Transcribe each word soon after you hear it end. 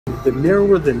the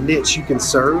narrower the niche you can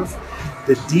serve,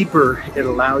 the deeper it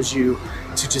allows you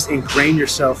to just ingrain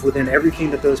yourself within everything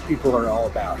that those people are all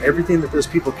about, everything that those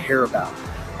people care about.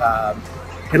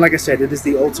 And like I said, it is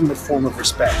the ultimate form of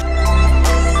respect.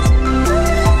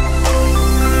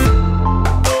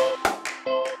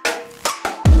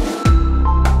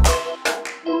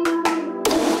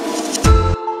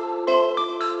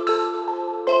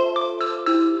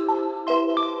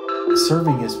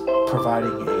 Serving is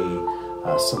providing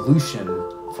a solution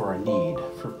for a need,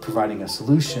 for providing a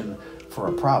solution for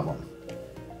a problem.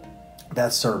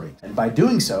 That's serving. And by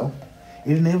doing so,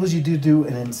 it enables you to do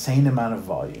an insane amount of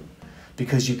volume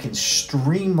because you can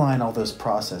streamline all those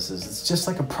processes. It's just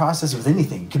like a process with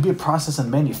anything. It could be a process in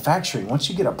manufacturing. Once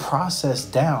you get a process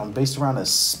down based around a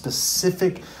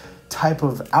specific type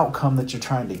of outcome that you're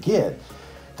trying to get,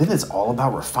 then it's all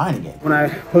about refining it. When I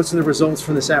posted the results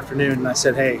from this afternoon and I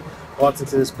said, hey, walked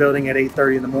into this building at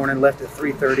 8:30 in the morning, left at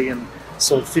 3:30 and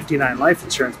sold 59 life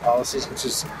insurance policies, which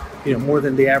is more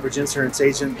than the average insurance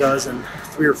agent does in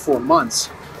 3 or 4 months.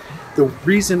 The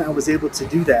reason I was able to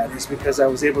do that is because I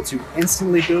was able to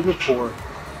instantly build rapport,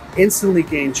 instantly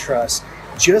gain trust,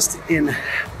 just in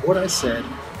what I said,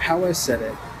 how I said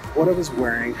it, what I was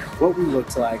wearing, what we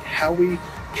looked like, how we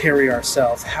carry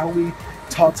ourselves, how we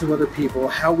talk to other people,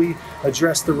 how we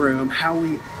address the room, how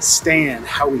we stand,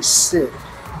 how we sit,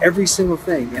 every single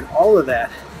thing. And all of that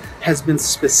has been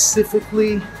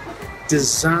specifically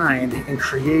designed and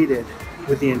created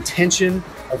with the intention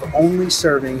of only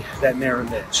serving that narrow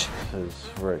niche.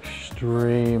 We're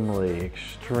extremely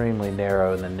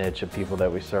narrow in the niche of people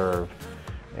that we serve.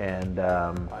 And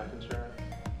life insurance?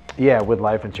 Yeah, with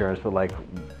life insurance, but like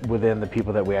within the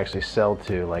people that we actually sell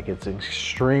to, like it's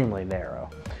extremely narrow.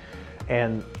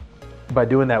 And by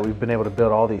doing that, we've been able to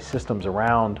build all these systems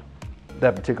around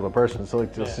that particular person. So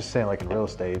like, let's just say like in real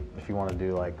estate, if you want to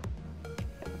do like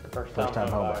first time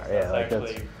home buyer. Yeah, like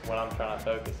that's what I'm trying to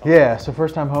focus on. Yeah, so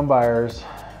first time home buyers,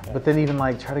 but then even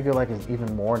like try to go like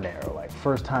even more narrow, like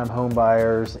first time home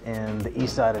buyers in the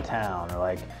east side of town, or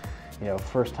like,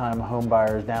 first time home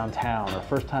buyers downtown, or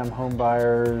first time home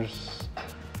buyers,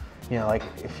 like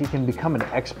if you can become an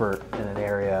expert in an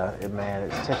area, it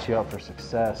sets you up for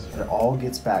success. It all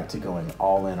gets back to going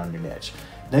all in on your niche.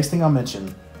 Next thing I'll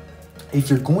mention, if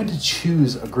you're going to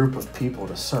choose a group of people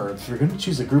to serve, if you're going to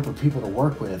choose a group of people to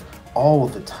work with all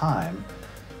of the time,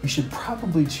 you should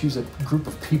probably choose a group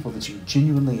of people that you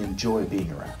genuinely enjoy being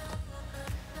around.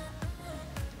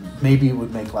 Maybe it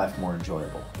would make life more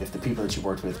enjoyable if the people that you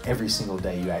worked with every single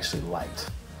day you actually liked.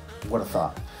 What a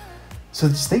thought. So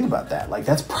just think about that. Like,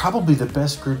 that's probably the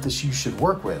best group that you should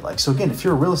work with. Like, so again, if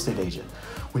you're a real estate agent,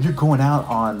 when you're going out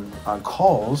on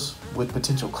calls with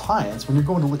potential clients, when you're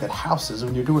going to look at houses,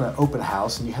 when you're doing an open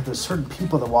house and you have those certain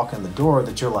people that walk in the door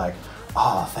that you're like,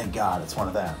 oh, thank God it's one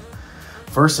of them.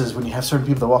 Versus when you have certain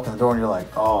people that walk in the door and you're like,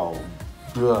 oh,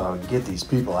 get these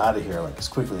people out of here like as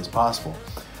quickly as possible.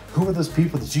 Who are those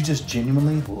people that you just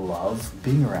genuinely love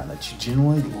being around, that you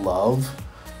genuinely love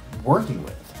working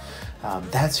with?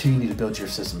 That's who you need to build your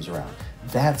systems around.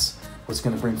 That's what's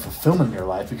going to bring fulfillment in your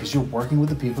life, because you're working with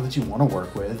the people that you want to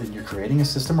work with and you're creating a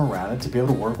system around it to be able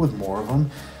to work with more of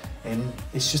them. And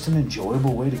it's just an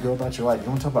enjoyable way to go about your life. You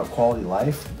want to talk about quality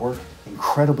life? Work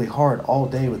incredibly hard all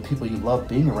day with people you love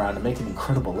being around and make an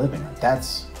incredible living.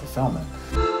 That's fulfillment.